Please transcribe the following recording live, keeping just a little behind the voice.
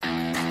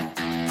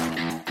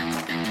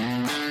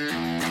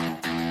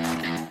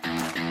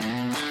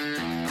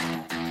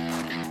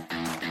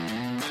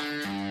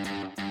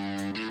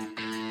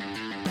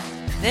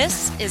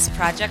This is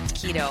Project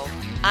Keto.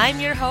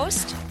 I'm your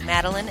host,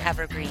 Madeline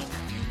Evergreen.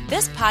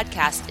 This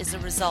podcast is a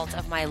result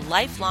of my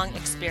lifelong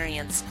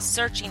experience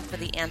searching for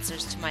the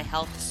answers to my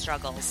health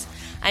struggles.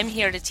 I'm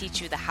here to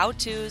teach you the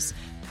how-tos,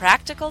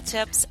 practical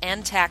tips,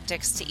 and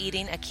tactics to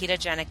eating a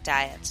ketogenic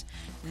diet.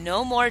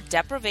 No more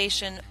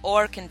deprivation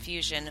or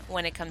confusion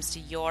when it comes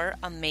to your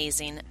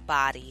amazing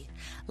body.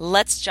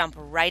 Let's jump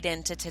right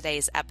into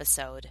today's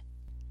episode.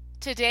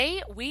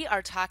 Today, we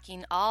are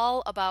talking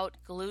all about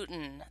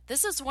gluten.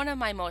 This is one of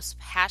my most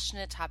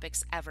passionate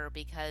topics ever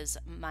because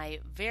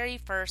my very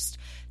first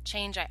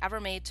change I ever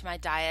made to my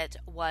diet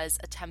was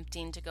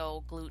attempting to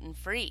go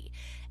gluten-free.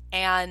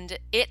 And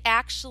it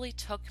actually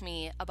took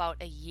me about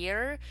a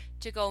year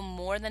to go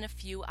more than a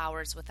few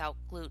hours without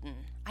gluten.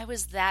 I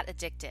was that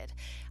addicted.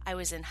 I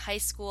was in high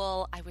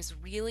school, I was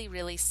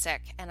really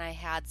sick, and I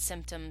had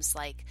symptoms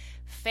like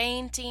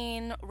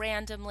fainting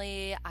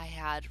randomly, I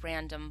had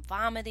random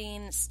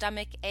vomiting,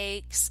 stomach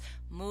aches,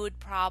 mood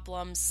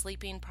problems,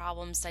 sleeping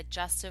problems,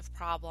 digestive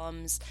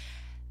problems,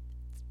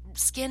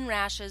 skin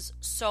rashes,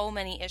 so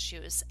many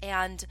issues.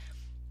 And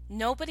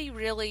nobody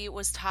really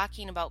was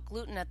talking about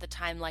gluten at the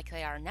time like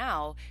they are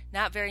now.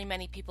 Not very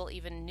many people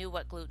even knew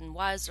what gluten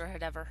was or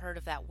had ever heard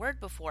of that word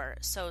before.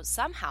 So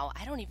somehow,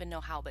 I don't even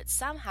know how, but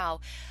somehow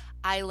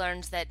I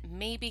learned that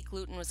maybe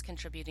gluten was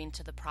contributing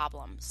to the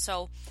problem.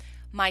 So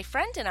my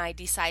friend and I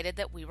decided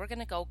that we were going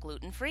to go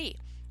gluten-free.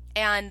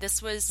 And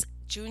this was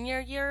junior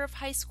year of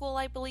high school,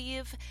 I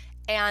believe,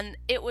 and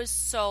it was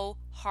so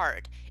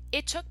hard.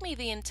 It took me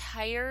the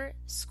entire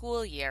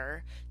school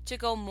year to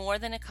go more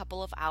than a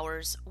couple of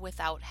hours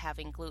without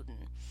having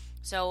gluten.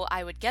 So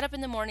I would get up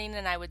in the morning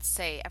and I would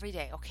say every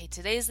day, okay,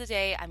 today's the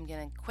day I'm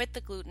going to quit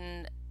the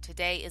gluten.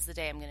 Today is the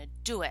day I'm going to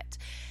do it.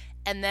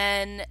 And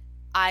then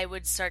I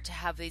would start to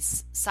have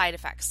these side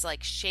effects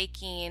like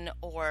shaking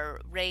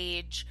or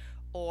rage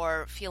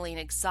or feeling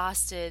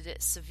exhausted,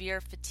 severe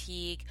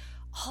fatigue,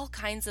 all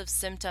kinds of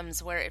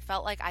symptoms where it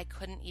felt like I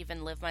couldn't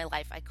even live my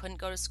life. I couldn't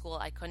go to school.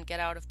 I couldn't get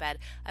out of bed.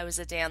 I was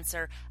a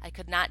dancer. I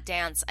could not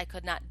dance. I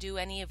could not do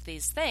any of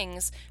these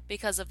things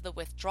because of the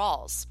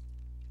withdrawals.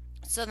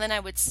 So then I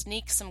would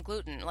sneak some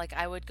gluten. Like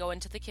I would go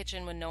into the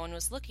kitchen when no one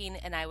was looking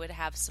and I would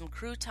have some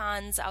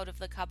croutons out of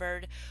the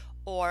cupboard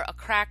or a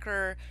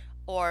cracker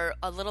or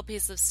a little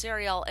piece of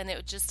cereal, and it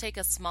would just take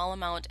a small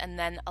amount and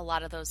then a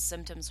lot of those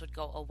symptoms would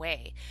go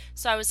away.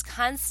 So I was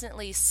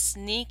constantly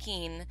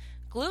sneaking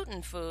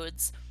gluten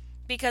foods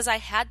because I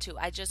had to.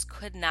 I just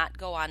could not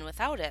go on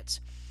without it.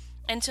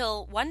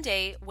 Until one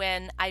day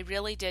when I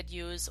really did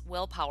use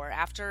willpower.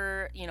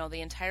 After,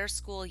 the entire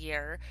school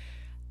year,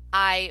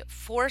 I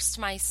forced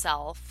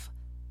myself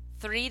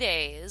 3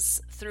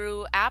 days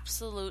through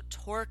absolute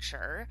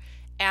torture,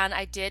 and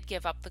I did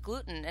give up the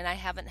gluten, and I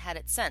haven't had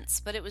it since.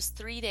 But it was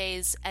 3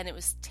 days, and it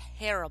was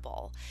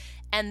terrible.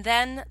 And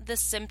then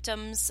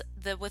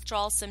the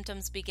withdrawal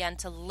symptoms began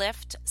to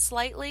lift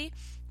slightly,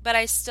 but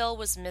I still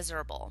was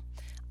miserable.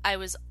 I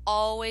was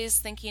always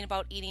thinking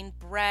about eating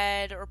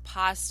bread or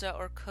pasta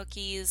or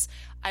cookies.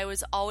 I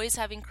was always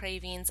having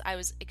cravings. I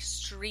was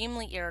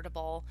extremely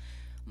irritable,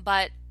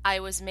 but I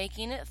was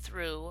making it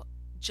through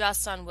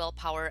just on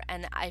willpower,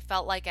 and I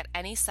felt like at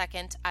any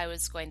second I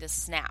was going to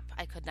snap.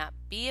 I could not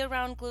be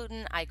around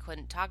gluten. I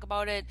couldn't talk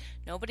about it.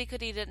 Nobody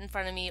could eat it in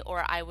front of me,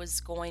 or I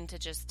was going to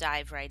just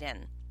dive right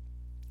in.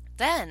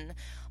 Then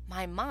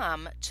my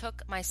mom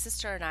took my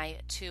sister and I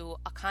to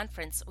a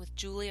conference with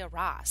Julia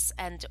Ross,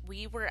 and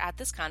we were at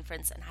this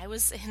conference, and I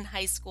was in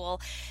high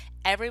school.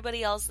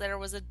 Everybody else there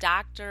was a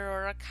doctor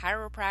or a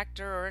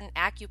chiropractor or an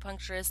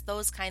acupuncturist,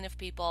 those kind of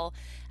people.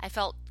 I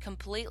felt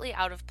completely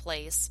out of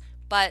place,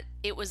 but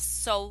it was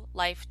so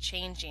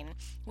life-changing.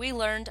 We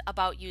learned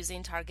about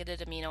using targeted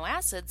amino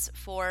acids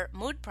for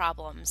mood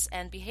problems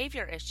and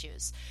behavior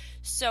issues.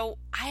 So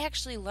I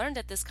actually learned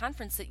at this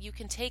conference that you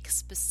can take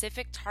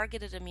specific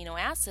targeted amino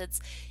acids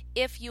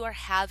if you are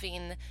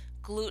having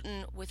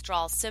gluten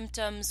withdrawal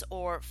symptoms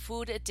or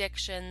food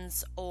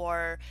addictions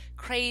or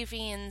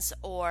cravings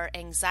or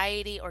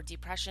anxiety or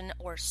depression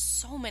or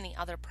so many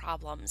other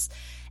problems.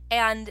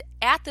 And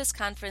at this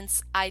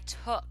conference, I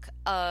took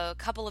a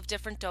couple of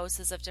different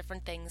doses of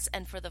different things,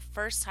 and for the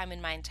first time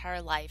in my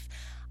entire life,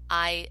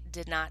 I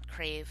did not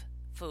crave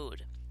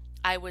food.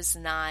 I was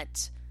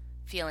not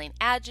feeling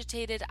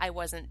agitated. I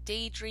wasn't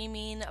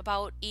daydreaming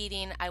about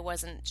eating. I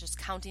wasn't just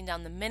counting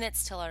down the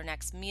minutes till our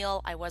next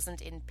meal. I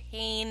wasn't in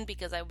pain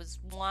because I was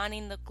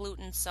wanting the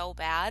gluten so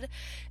bad.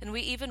 And we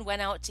even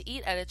went out to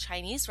eat at a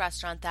Chinese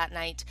restaurant that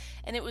night,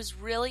 and it was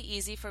really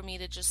easy for me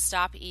to just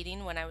stop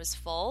eating when I was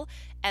full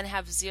and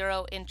have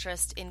zero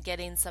interest in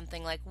getting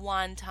something like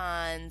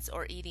wontons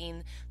or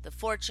eating the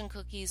fortune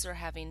cookies or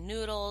having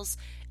noodles.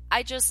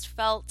 I just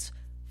felt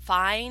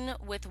fine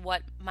with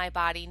what my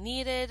body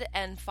needed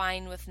and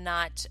fine with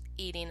not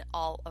eating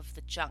all of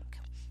the junk.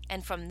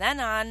 And from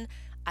then on,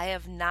 I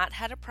have not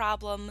had a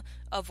problem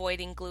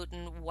avoiding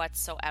gluten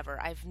whatsoever.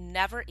 I've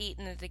never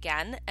eaten it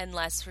again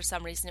unless for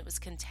some reason it was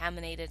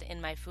contaminated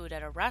in my food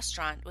at a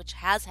restaurant, which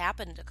has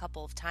happened a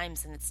couple of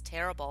times and it's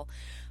terrible.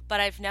 But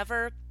I've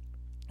never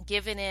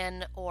given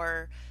in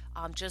or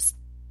just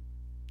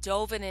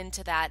dove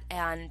into that,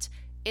 and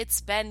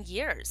it's been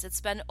years.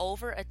 It's been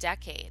over a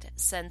decade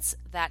since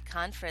that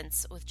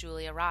conference with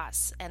Julia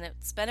Ross, and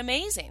it's been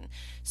amazing.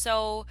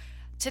 So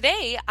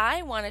today,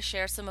 I want to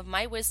share some of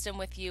my wisdom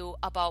with you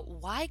about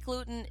why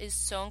gluten is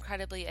so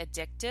incredibly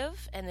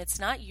addictive, and it's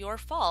not your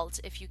fault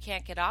if you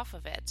can't get off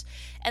of it,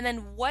 and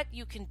then what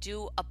you can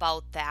do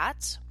about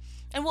that.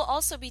 And we'll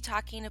also be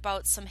talking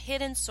about some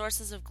hidden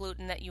sources of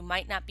gluten that you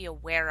might not be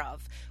aware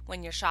of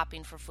when you're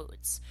shopping for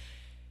foods.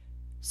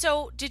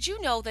 So, did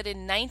you know that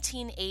in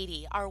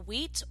 1980, our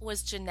wheat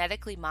was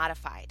genetically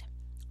modified?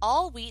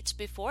 All wheat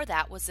before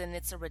that was in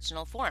its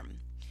original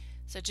form.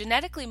 So,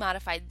 genetically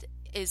modified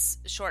is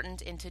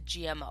shortened into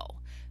GMO.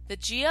 The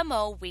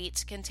GMO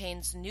wheat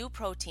contains new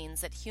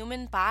proteins that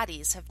human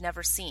bodies have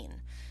never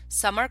seen.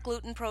 Some are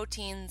gluten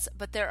proteins,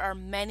 but there are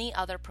many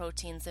other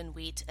proteins in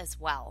wheat as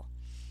well.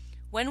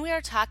 When we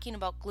are talking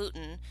about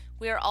gluten,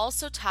 we are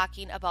also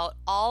talking about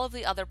all of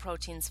the other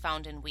proteins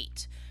found in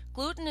wheat.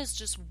 Gluten is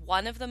just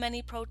one of the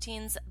many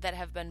proteins that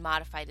have been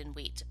modified in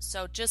wheat.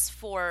 So just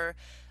for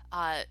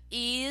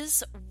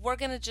ease, we're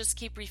going to just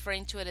keep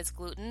referring to it as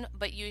gluten,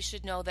 but you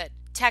should know that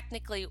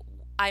technically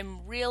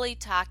I'm really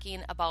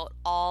talking about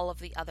all of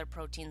the other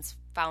proteins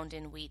found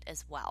in wheat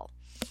as well.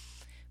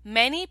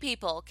 Many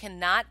people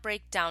cannot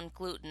break down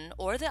gluten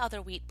or the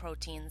other wheat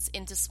proteins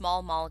into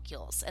small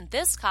molecules, and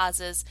this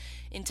causes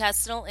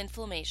intestinal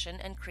inflammation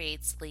and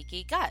creates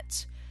leaky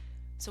gut.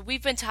 So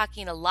we've been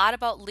talking a lot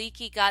about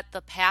leaky gut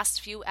the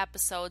past few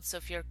episodes, so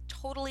if you're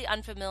totally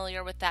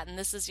unfamiliar with that and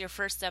this is your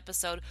first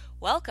episode,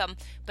 welcome,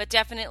 but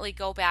definitely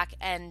go back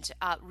and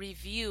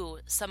review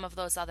some of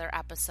those other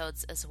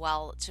episodes as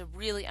well to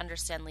really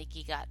understand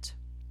leaky gut.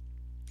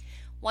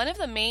 One of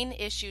the main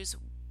issues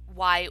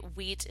why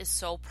wheat is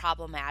so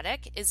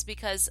problematic is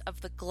because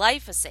of the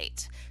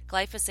glyphosate.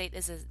 Glyphosate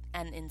is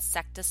an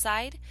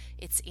insecticide.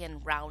 It's in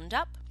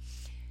Roundup.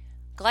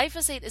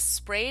 Glyphosate is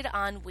sprayed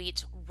on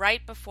wheat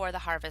right before the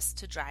harvest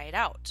to dry it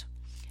out.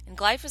 And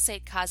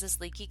glyphosate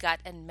causes leaky gut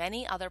and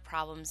many other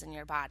problems in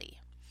your body.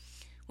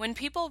 When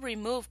people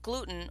remove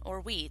gluten or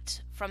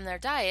wheat from their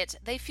diet,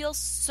 they feel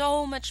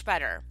so much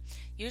better.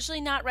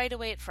 Usually not right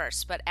away at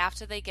first, but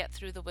after they get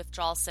through the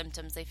withdrawal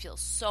symptoms, they feel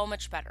so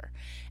much better.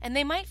 And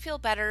they might feel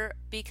better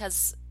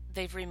because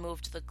they've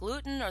removed the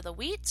gluten or the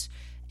wheat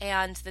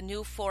and the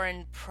new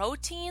foreign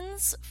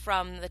proteins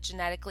from the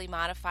genetically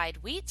modified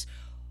wheat,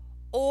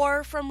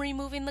 or from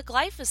removing the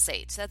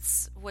glyphosate.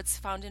 That's what's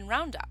found in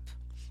Roundup.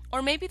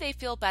 Or maybe they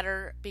feel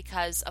better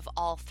because of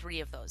all three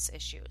of those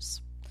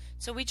issues.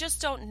 So we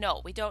just don't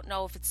know. We don't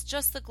know if it's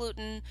just the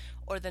gluten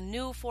or the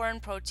new foreign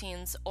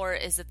proteins, or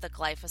is it the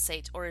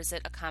glyphosate, or is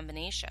it a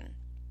combination?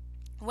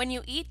 When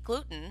you eat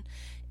gluten,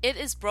 it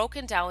is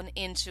broken down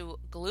into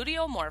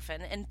gluteomorphin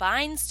and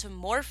binds to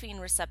morphine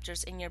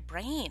receptors in your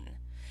brain.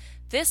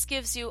 This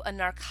gives you a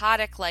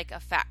narcotic-like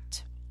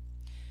effect.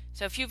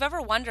 So if you've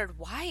ever wondered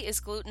why is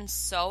gluten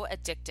so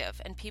addictive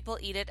and people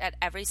eat it at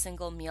every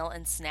single meal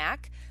and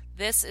snack,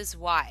 this is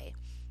why.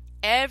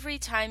 Every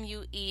time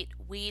you eat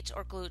wheat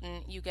or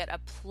gluten, you get a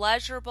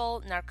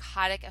pleasurable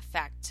narcotic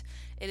effect.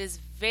 It is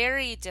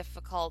very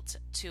difficult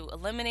to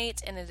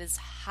eliminate and it is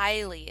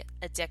highly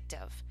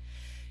addictive.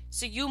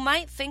 So you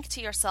might think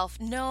to yourself,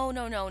 no,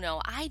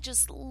 I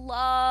just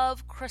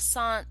love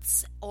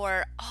croissants,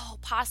 or,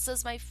 pasta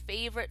is my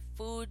favorite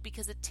food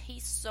because it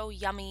tastes so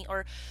yummy,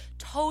 or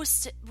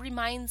toast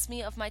reminds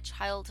me of my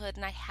childhood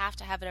and I have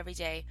to have it every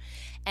day.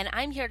 And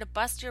I'm here to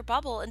bust your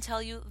bubble and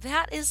tell you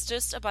that is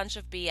just a bunch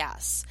of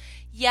BS.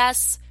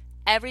 Yes,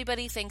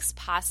 everybody thinks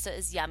pasta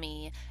is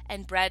yummy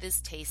and bread is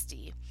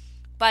tasty,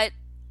 but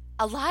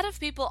a lot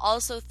of people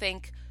also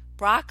think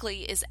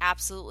broccoli is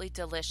absolutely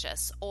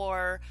delicious,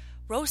 or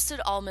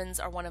roasted almonds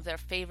are one of their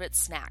favorite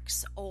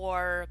snacks,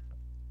 or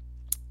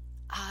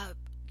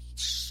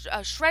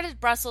shredded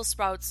Brussels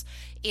sprouts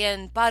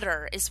in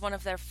butter is one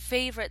of their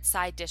favorite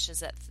side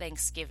dishes at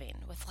Thanksgiving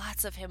with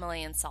lots of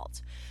Himalayan salt.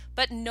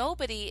 But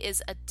nobody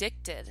is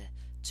addicted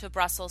to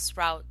Brussels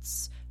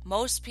sprouts.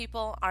 Most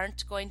people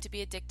aren't going to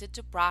be addicted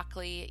to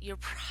broccoli. You're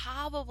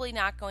probably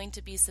not going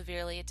to be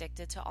severely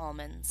addicted to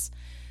almonds.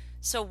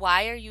 So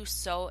why are you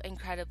so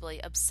incredibly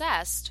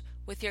obsessed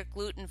with your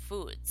gluten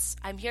foods?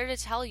 I'm here to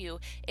tell you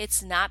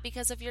it's not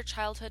because of your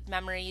childhood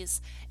memories.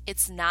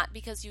 It's not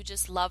because you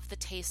just love the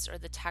taste or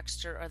the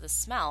texture or the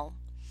smell.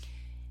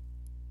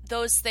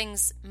 Those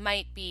things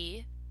might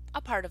be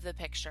a part of the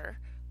picture,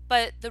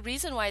 but the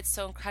reason why it's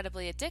so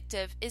incredibly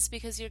addictive is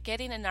because you're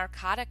getting a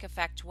narcotic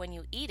effect when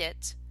you eat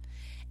it,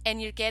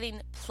 and you're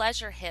getting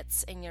pleasure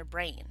hits in your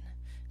brain.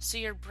 So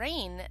your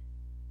brain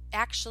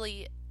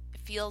actually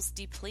feels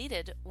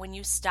depleted when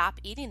you stop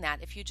eating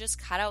that. If you just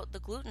cut out the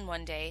gluten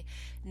one day,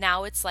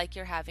 now it's like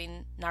you're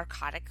having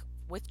narcotic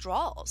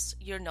withdrawals.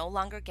 You're no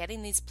longer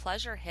getting these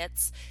pleasure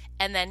hits,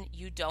 and then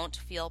you don't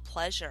feel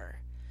pleasure.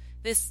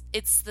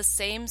 It's the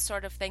same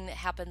sort of thing that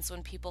happens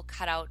when people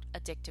cut out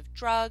addictive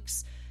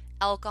drugs,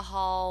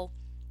 alcohol,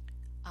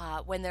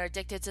 when they're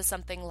addicted to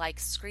something like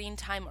screen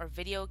time or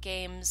video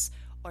games,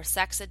 or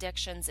sex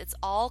addictions. It's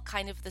all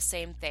kind of the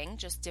same thing,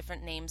 just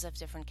different names of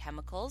different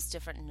chemicals,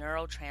 different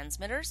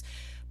neurotransmitters.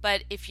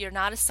 But if you're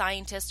not a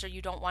scientist or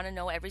you don't want to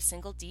know every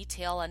single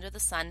detail under the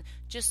sun,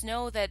 just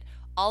know that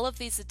all of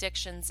these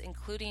addictions,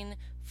 including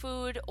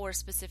food or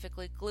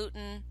specifically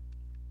gluten,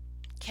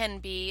 can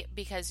be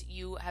because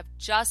you have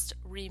just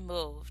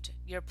removed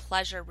your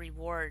pleasure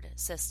reward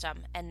system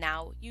and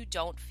now you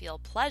don't feel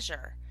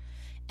pleasure,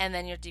 and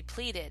then you're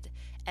depleted.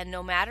 And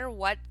no matter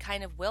what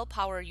kind of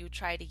willpower you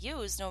try to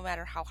use, no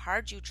matter how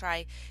hard you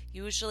try,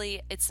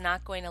 usually it's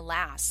not going to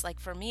last. Like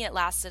for me, it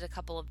lasted a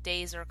couple of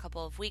days or a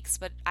couple of weeks,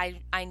 but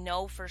I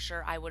know for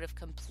sure I would have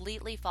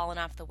completely fallen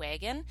off the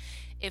wagon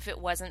if it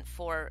wasn't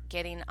for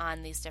getting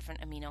on these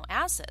different amino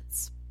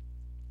acids.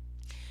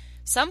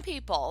 Some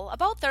people,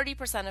 about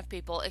 30% of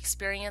people,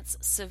 experience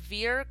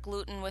severe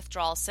gluten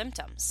withdrawal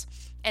symptoms.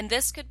 And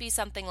this could be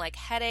something like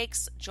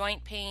headaches,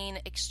 joint pain,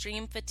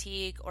 extreme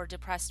fatigue, or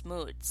depressed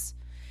moods.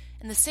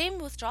 And the same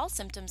withdrawal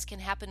symptoms can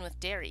happen with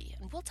dairy.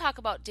 And we'll talk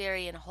about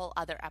dairy in a whole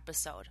other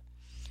episode.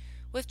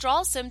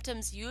 Withdrawal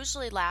symptoms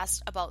usually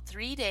last about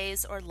 3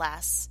 days or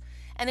less,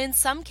 and in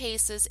some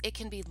cases it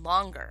can be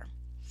longer.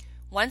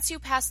 Once you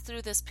pass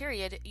through this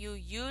period, you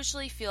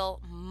usually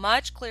feel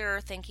much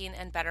clearer thinking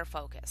and better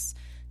focus.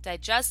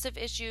 Digestive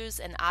issues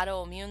and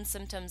autoimmune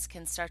symptoms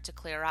can start to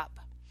clear up.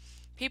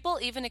 People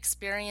even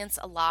experience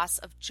a loss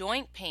of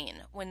joint pain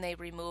when they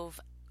remove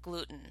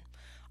gluten.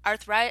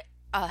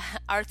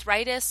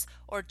 Arthritis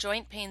or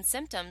joint pain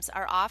symptoms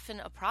are often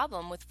a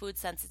problem with food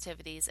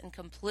sensitivities and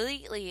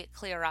completely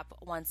clear up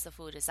once the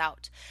food is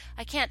out.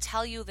 I can't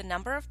tell you the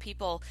number of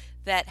people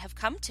that have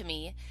come to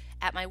me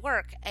at my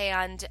work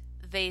and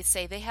they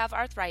say they have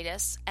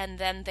arthritis and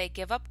then they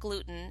give up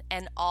gluten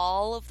and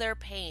all of their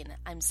pain,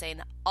 I'm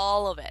saying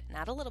all of it,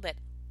 not a little bit,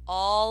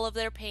 all of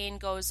their pain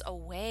goes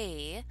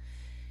away.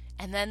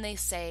 And then they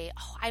say,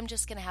 oh, I'm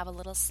just going to have a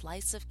little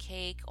slice of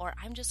cake, or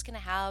I'm just going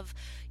to have,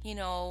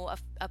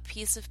 a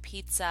piece of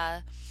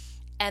pizza.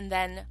 And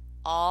then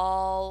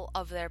all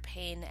of their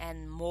pain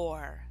and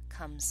more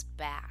comes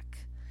back.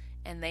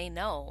 And they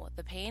know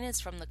the pain is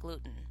from the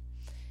gluten.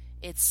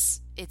 It's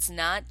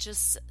not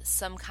just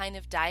some kind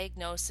of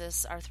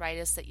diagnosis,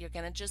 arthritis, that you're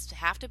going to just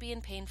have to be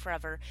in pain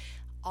forever.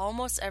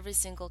 Almost every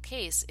single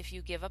case, if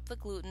you give up the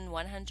gluten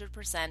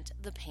 100%,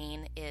 the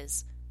pain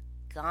is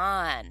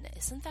gone.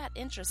 Isn't that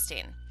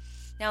interesting?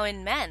 Now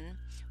in men,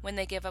 when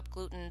they give up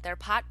gluten, their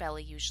pot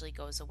belly usually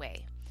goes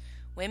away.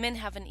 Women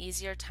have an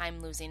easier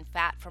time losing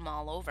fat from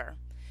all over.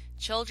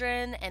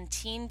 Children and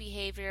teen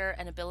behavior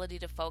and ability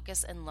to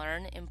focus and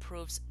learn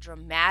improves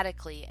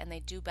dramatically, and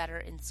they do better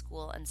in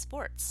school and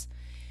sports.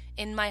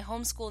 In my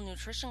homeschool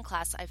nutrition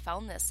class, I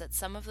found this, that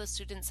some of the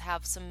students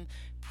have some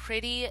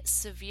pretty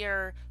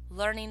severe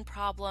learning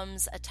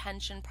problems,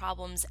 attention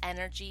problems,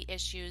 energy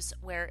issues,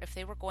 where if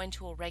they were going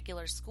to a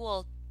regular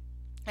school,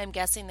 I'm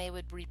guessing they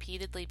would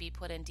repeatedly be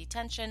put in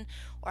detention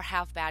or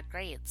have bad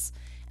grades.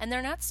 And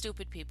they're not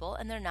stupid people,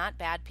 and they're not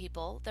bad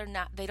people.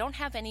 They don't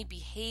have any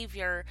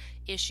behavior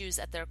issues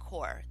at their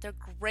core. They're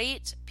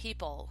great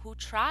people who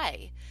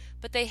try,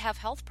 but they have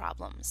health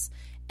problems.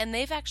 And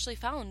they've actually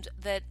found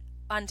that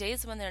on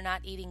days when they're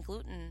not eating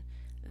gluten,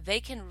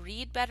 they can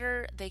read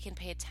better, they can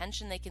pay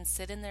attention, they can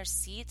sit in their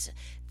seat,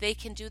 they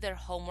can do their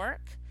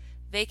homework,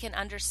 they can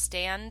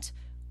understand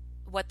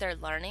what they're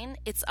learning.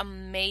 It's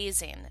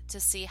amazing to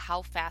see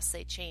how fast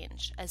they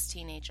change as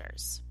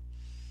teenagers.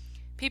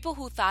 People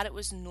who thought it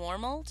was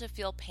normal to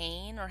feel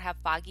pain or have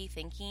foggy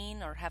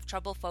thinking or have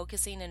trouble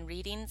focusing and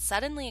reading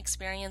suddenly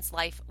experience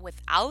life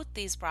without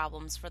these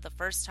problems for the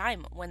first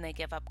time when they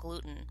give up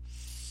gluten.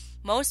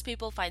 Most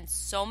people find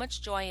so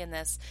much joy in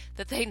this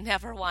that they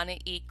never want to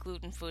eat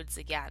gluten foods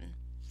again.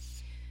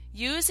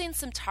 Using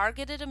some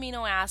targeted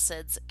amino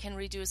acids can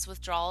reduce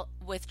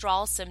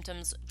withdrawal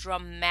symptoms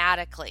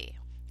dramatically.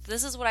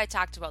 This is what I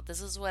talked about.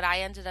 This is what I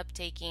ended up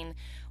taking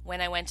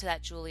when I went to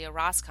that Julia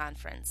Ross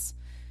conference.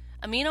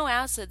 Amino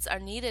acids are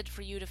needed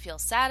for you to feel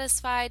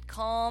satisfied,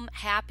 calm,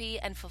 happy,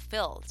 and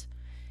fulfilled.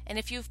 And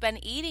if you've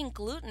been eating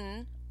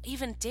gluten,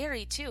 even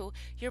dairy too,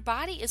 your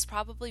body is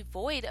probably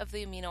void of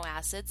the amino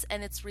acids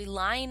and it's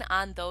relying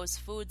on those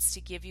foods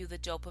to give you the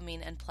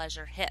dopamine and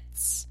pleasure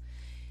hits.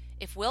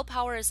 If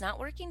willpower is not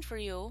working for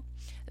you,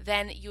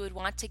 then you would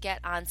want to get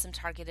on some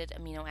targeted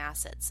amino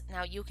acids.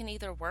 Now, you can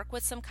either work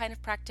with some kind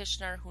of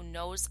practitioner who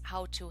knows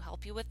how to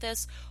help you with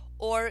this,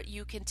 or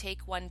you can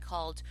take one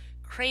called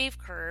Crave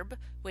Curb,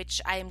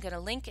 which I am going to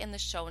link in the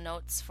show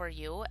notes for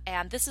you.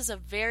 And this is a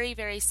very,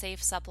 very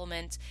safe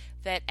supplement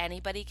that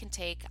anybody can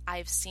take.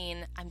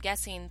 I'm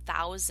guessing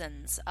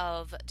thousands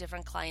of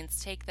different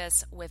clients take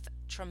this with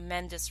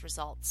tremendous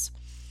results.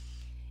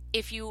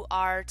 If you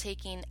are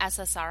taking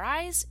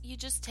SSRIs, you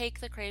just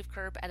take the Crave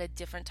Curb at a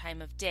different time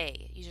of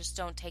day. You just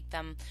don't take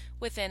them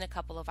within a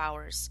couple of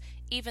hours,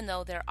 even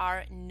though there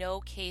are no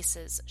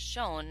cases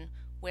shown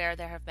where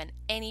there have been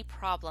any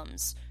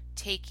problems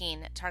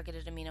taking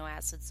targeted amino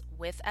acids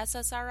with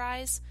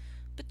SSRIs.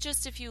 But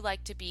just if you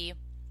like to be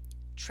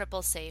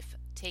triple safe,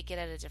 take it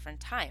at a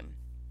different time.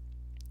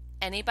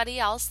 Anybody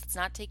else that's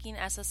not taking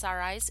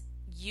SSRIs,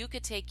 you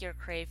could take your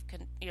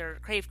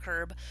Crave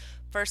Curb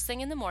first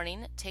thing in the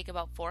morning, take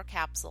about 4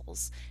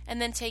 capsules,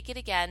 and then take it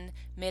again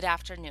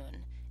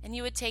mid-afternoon. And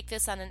you would take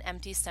this on an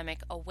empty stomach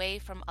away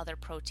from other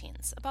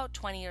proteins, about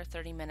 20 or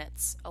 30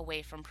 minutes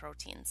away from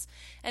proteins.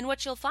 And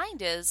what you'll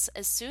find is,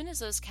 as soon as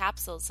those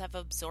capsules have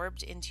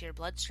absorbed into your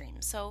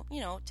bloodstream, so,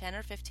 10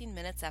 or 15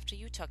 minutes after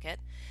you took it,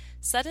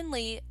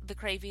 suddenly the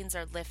cravings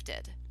are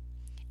lifted.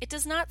 It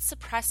does not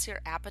suppress your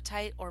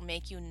appetite or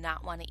make you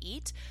not want to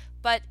eat,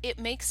 but it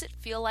makes it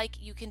feel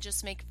like you can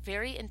just make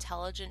very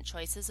intelligent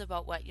choices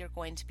about what you're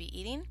going to be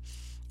eating,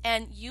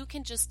 and you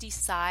can just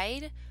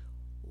decide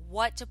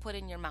what to put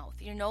in your mouth.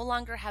 You're no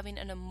longer having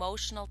an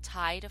emotional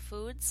tie to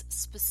foods,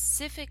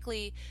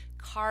 specifically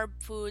carb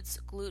foods,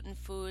 gluten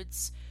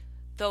foods,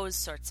 those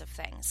sorts of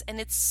things. And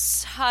it's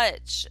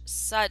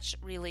such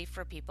relief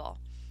for people.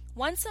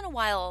 Once in a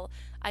while,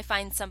 I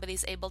find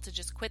somebody's able to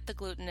just quit the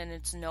gluten and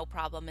it's no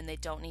problem and they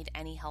don't need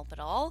any help at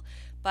all.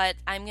 But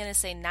I'm going to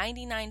say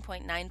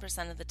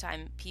 99.9% of the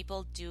time,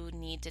 people do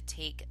need to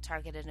take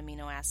targeted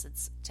amino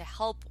acids to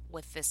help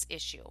with this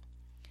issue.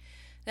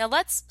 Now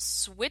let's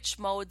switch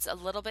modes a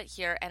little bit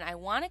here, and I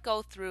want to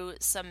go through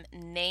some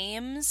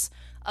names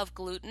of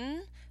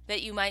gluten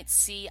that you might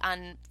see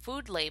on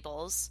food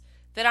labels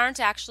that aren't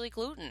actually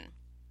gluten.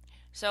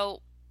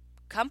 So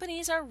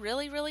companies are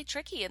really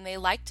tricky, and they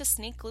like to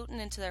sneak gluten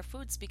into their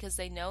foods because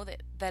they know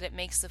that it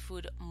makes the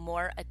food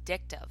more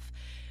addictive.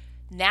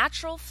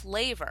 Natural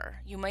flavor,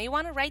 you may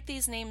want to write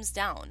these names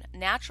down.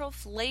 Natural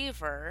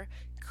flavor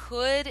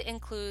could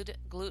include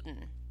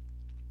gluten.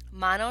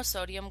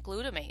 Monosodium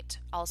glutamate,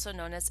 also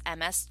known as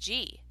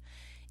MSG,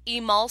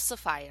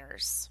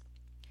 emulsifiers,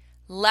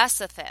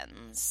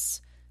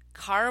 lecithins,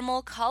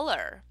 caramel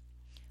color,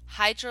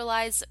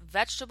 hydrolyzed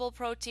vegetable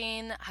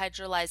protein,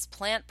 hydrolyzed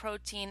plant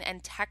protein,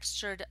 and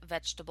textured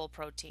vegetable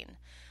protein,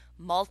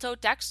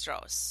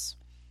 maltodextrose,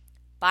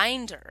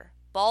 binder,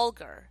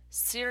 bulgur,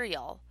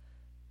 cereal,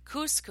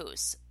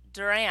 couscous,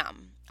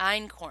 durum,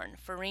 einkorn,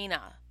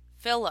 farina,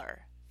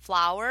 filler,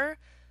 flour,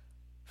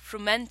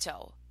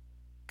 frumento,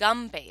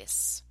 gum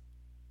base,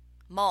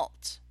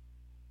 malt,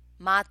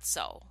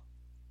 matzo,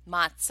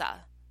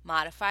 matzah,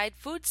 modified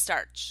food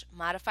starch,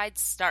 modified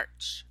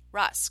starch,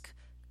 rusk,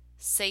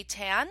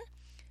 seitan,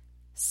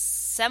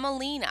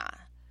 semolina,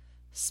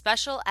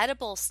 special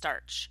edible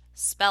starch,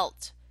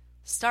 spelt,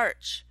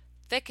 starch,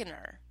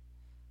 thickener,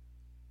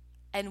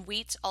 and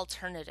wheat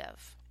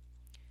alternative.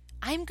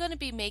 I'm going to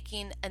be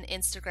making an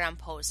Instagram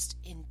post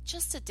in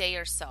just a day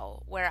or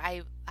so where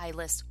I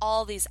list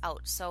all these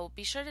out. So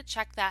be sure to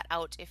check that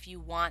out if you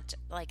want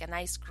like a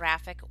nice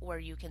graphic where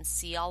you can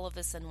see all of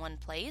this in one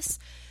place.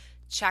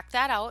 Check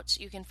that out.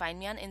 You can find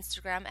me on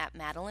Instagram at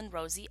Madeline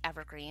Rosie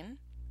Evergreen.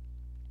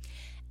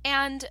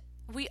 And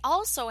we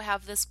also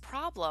have this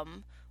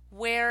problem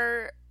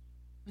where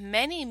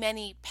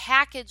many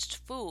packaged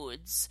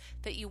foods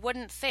that you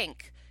wouldn't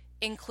think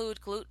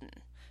include gluten.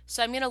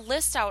 So I'm going to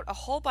list out a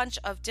whole bunch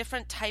of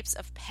different types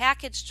of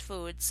packaged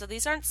foods. So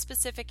these aren't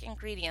specific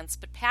ingredients,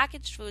 but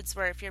packaged foods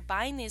where if you're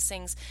buying these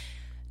things,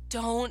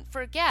 don't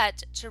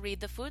forget to read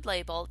the food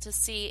label to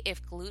see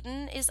if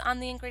gluten is on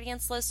the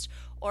ingredients list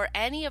or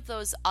any of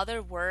those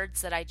other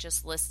words that I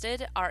just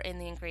listed are in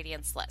the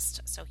ingredients list.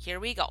 So here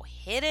we go.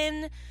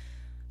 Hidden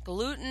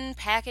gluten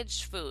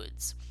packaged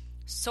foods.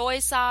 Soy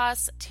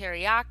sauce,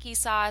 teriyaki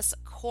sauce,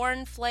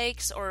 corn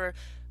flakes or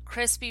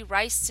crispy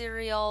rice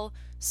cereal,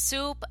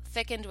 soup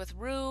thickened with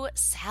roux,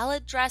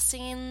 salad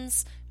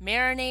dressings,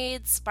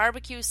 marinades,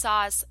 barbecue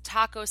sauce,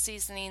 taco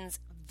seasonings,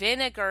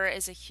 vinegar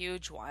is a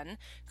huge one,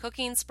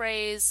 cooking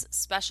sprays,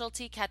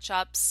 specialty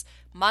ketchups,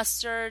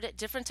 mustard,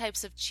 different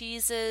types of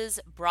cheeses,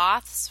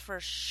 broths for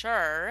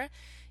sure,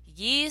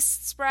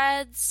 yeast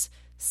spreads,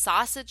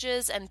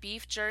 sausages and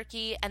beef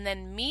jerky, and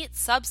then meat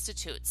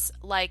substitutes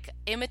like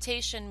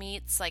imitation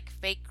meats like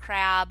fake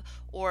crab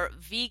or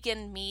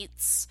vegan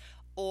meats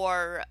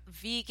or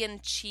vegan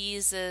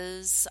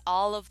cheeses.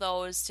 All of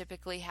those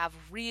typically have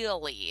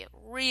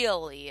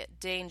really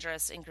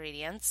dangerous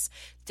ingredients.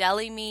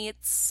 Deli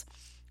meats,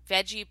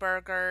 veggie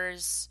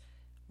burgers,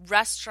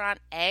 restaurant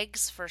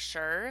eggs for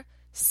sure,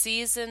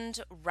 seasoned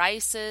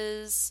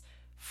rices,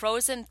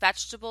 frozen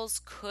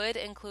vegetables could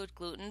include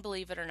gluten,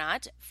 believe it or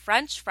not.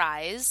 French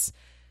fries,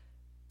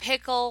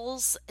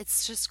 pickles,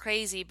 it's just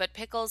crazy, but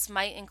pickles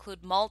might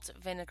include malt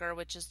vinegar,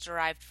 which is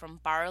derived from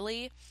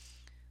barley.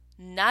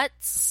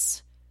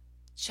 Nuts,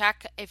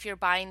 check if you're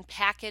buying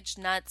packaged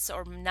nuts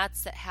or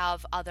nuts that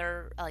have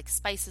other like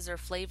spices or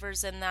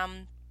flavors in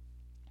them.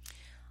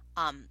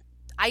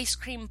 Ice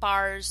cream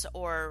bars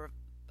or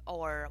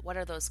what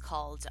are those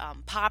called?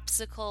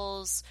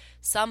 Popsicles.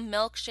 Some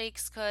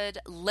milkshakes could.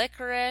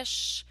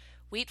 Licorice.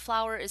 Wheat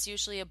flour is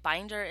usually a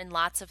binder in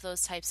lots of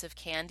those types of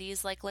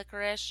candies like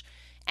licorice.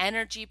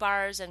 Energy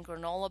bars and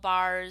granola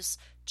bars.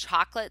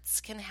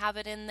 Chocolates can have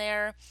it in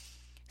there.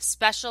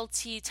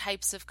 Specialty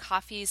types of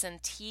coffees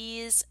and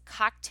teas,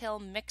 cocktail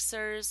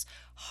mixers,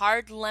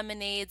 hard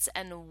lemonades,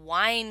 and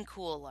wine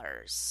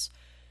coolers.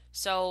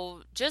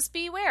 So just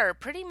beware.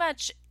 Pretty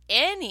much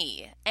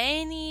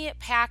any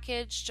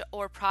packaged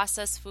or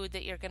processed food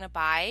that you're going to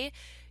buy,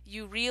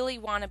 you really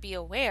want to be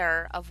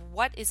aware of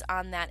what is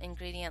on that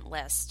ingredient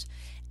list.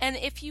 And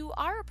if you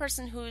are a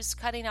person who's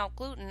cutting out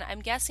gluten,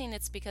 I'm guessing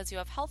it's because you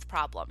have health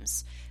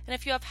problems. And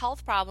if you have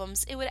health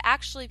problems, it would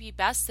actually be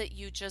best that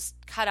you just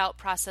cut out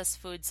processed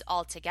foods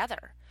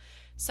altogether.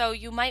 So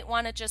you might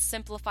want to just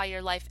simplify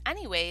your life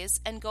anyways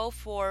and go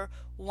for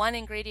one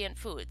ingredient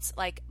foods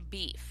like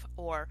beef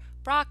or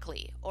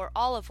broccoli or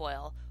olive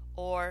oil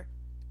or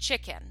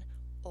chicken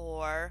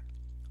or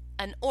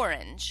an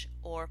orange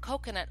or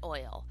coconut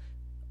oil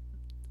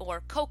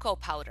or cocoa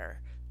powder,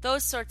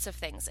 those sorts of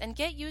things. And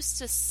get used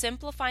to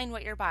simplifying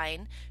what you're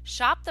buying.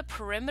 Shop the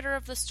perimeter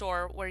of the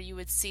store where you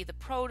would see the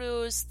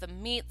produce, the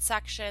meat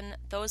section,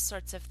 those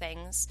sorts of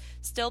things.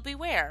 Still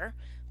beware,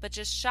 but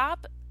just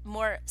shop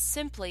more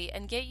simply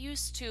and get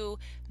used to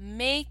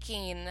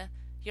making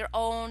your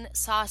own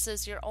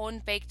sauces, your own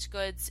baked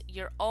goods,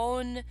 your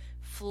own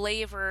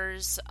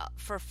flavors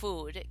for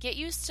food. Get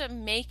used to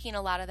making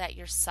a lot of that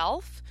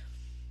yourself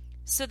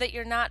so that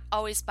you're not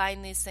always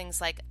buying these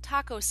things like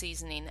taco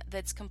seasoning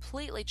that's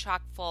completely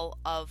chock full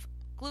of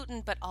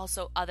gluten but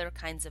also other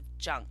kinds of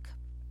junk.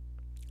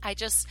 I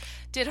just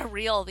did a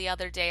reel the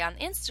other day on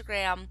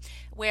Instagram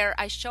where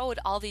I showed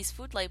all these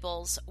food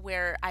labels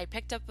where I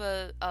picked up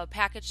a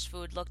packaged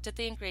food, looked at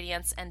the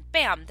ingredients, and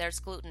bam, there's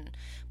gluten.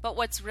 But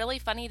what's really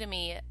funny to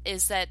me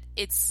is that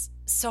it's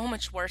so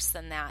much worse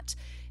than that.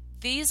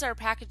 These are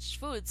packaged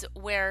foods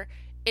where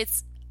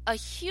it's a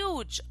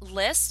huge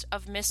list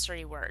of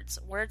mystery words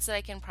that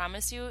I can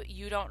promise you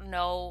don't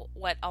know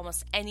what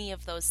almost any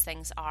of those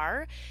things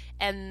are,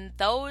 and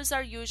those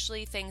are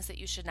usually things that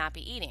you should not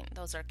be eating.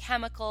 Those are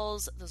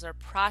chemicals, those are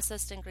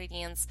processed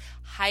ingredients,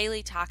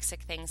 highly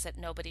toxic things that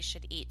nobody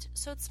should eat.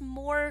 So it's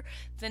more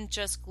than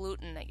just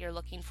gluten that you're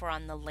looking for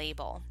on the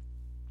label.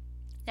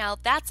 Now,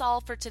 that's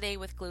all for today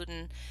with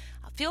gluten.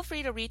 Feel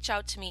free to reach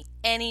out to me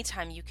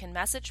anytime. You can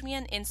message me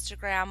on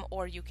Instagram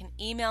or you can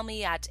email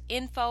me at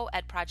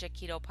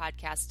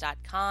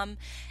info@projectketopodcast.com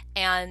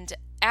and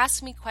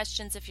ask me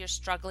questions if you're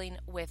struggling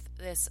with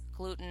this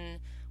gluten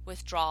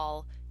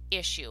withdrawal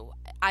issue.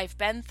 I've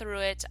been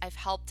through it. I've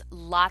helped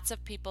lots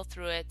of people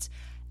through it,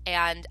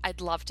 and I'd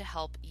love to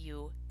help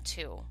you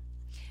too.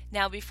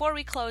 Now, before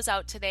we close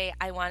out today,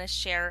 I want to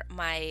share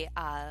my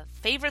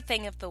favorite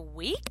thing of the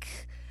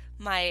week.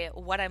 My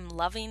what I'm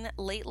loving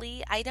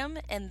lately item,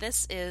 and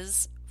this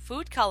is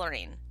food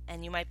coloring.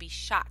 And you might be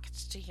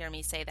shocked to hear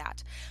me say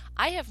that.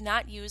 I have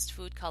not used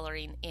food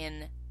coloring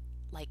in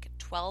like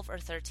 12 or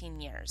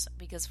 13 years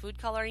because food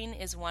coloring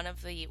is one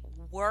of the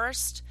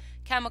worst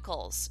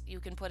chemicals you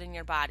can put in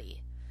your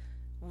body.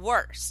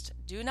 Worst.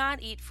 Do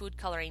not eat food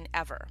coloring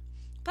ever.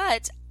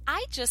 But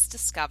I just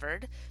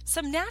discovered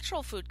some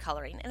natural food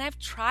coloring, and I've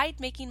tried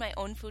making my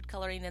own food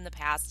coloring in the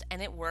past,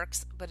 and it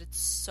works, but it's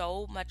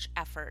so much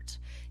effort.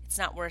 It's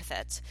not worth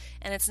it,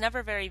 and it's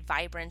never very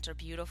vibrant or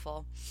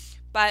beautiful.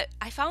 But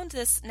I found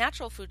this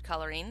natural food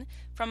coloring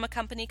from a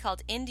company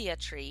called India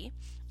Tree,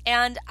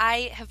 and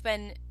I have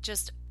been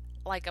just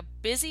like a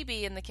busy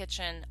bee in the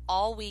kitchen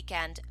all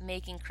weekend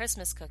making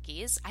Christmas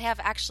cookies. I have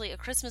actually a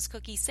Christmas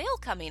cookie sale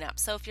coming up.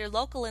 So if you're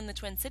local in the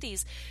Twin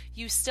Cities,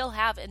 you still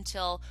have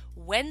until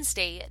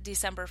Wednesday,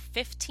 December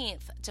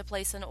 15th to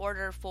place an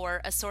order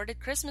for assorted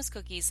Christmas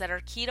cookies that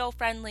are keto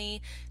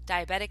friendly,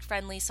 diabetic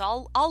friendly.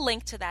 So I'll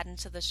link to that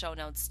into the show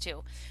notes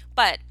too.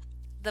 But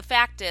the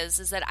fact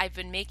is that I've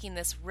been making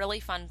this really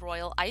fun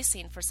royal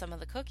icing for some of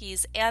the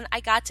cookies, and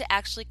I got to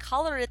actually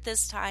color it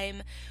this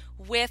time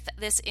with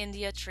this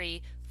India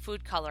Tree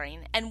food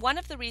coloring. And one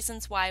of the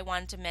reasons why I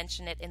wanted to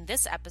mention it in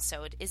this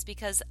episode is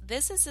because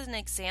this is an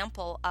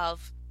example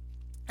of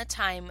a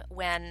time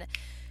when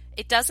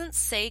it doesn't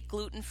say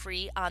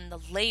gluten-free on the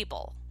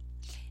label.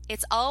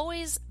 It's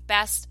always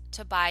best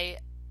to buy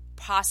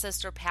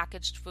processed or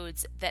packaged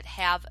foods that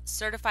have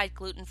certified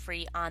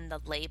gluten-free on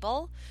the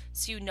label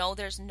so you know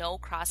there's no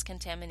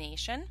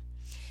cross-contamination.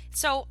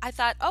 So I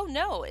thought, oh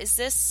no, is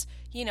this,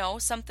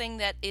 something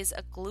that is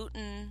a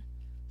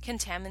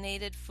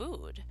gluten-contaminated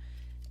food?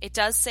 It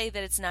does say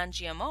that it's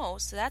non-GMO,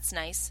 so that's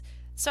nice.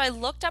 So I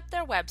looked up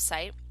their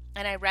website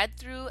and I read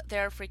through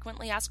their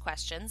frequently asked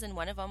questions, and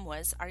one of them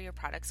was, are your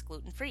products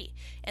gluten-free?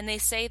 And they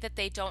say that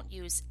they don't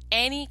use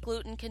any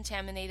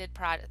gluten-contaminated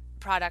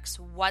products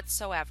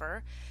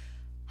whatsoever.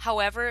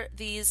 However,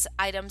 these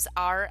items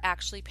are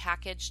actually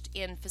packaged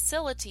in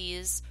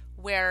facilities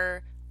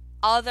where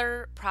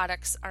other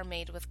products are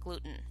made with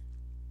gluten.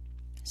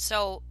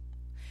 So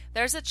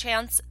there's a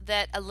chance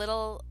that a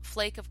little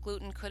flake of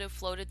gluten could have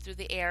floated through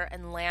the air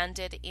and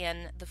landed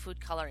in the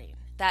food coloring.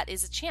 That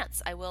is a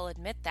chance, I will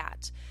admit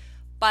that.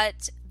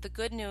 But the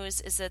good news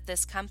is that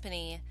this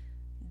company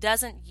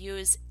doesn't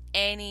use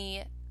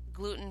any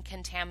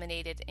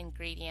gluten-contaminated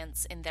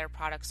ingredients in their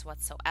products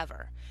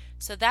whatsoever.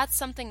 So that's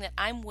something that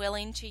I'm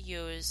willing to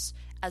use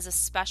as a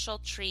special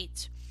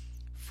treat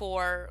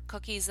for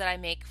cookies that I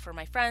make for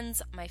my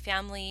friends, my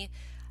family.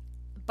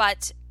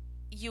 But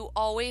you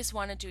always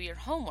want to do your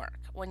homework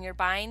when you're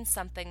buying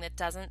something that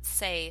doesn't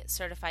say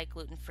certified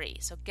gluten-free.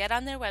 So get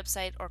on their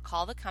website or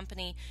call the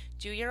company,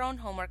 do your own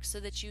homework so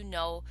that you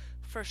know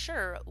for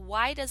sure,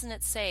 why doesn't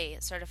it say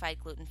certified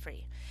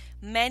gluten-free?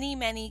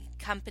 Many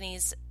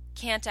companies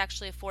can't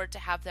actually afford to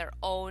have their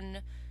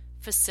own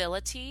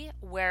facility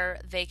where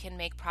they can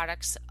make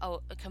products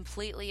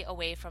completely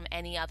away from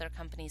any other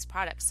company's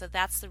products. So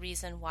that's the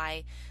reason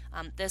why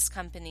this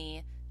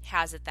company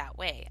has it that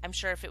way. I'm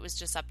sure if it was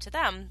just up to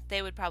them,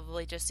 they would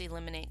probably just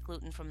eliminate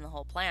gluten from the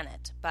whole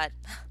planet. But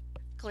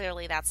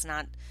clearly that's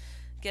not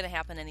going to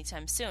happen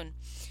anytime soon.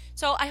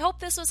 So I hope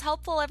this was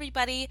helpful,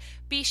 everybody.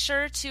 Be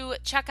sure to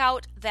check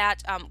out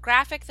that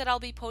graphic that I'll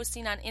be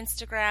posting on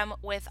Instagram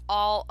with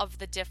all of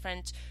the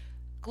different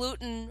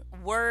gluten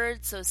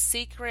words, those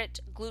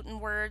secret gluten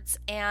words,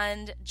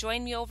 and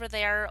join me over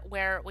there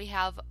where we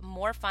have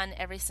more fun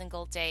every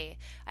single day.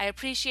 I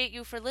appreciate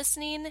you for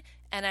listening,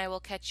 and I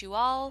will catch you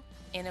all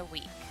in a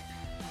week.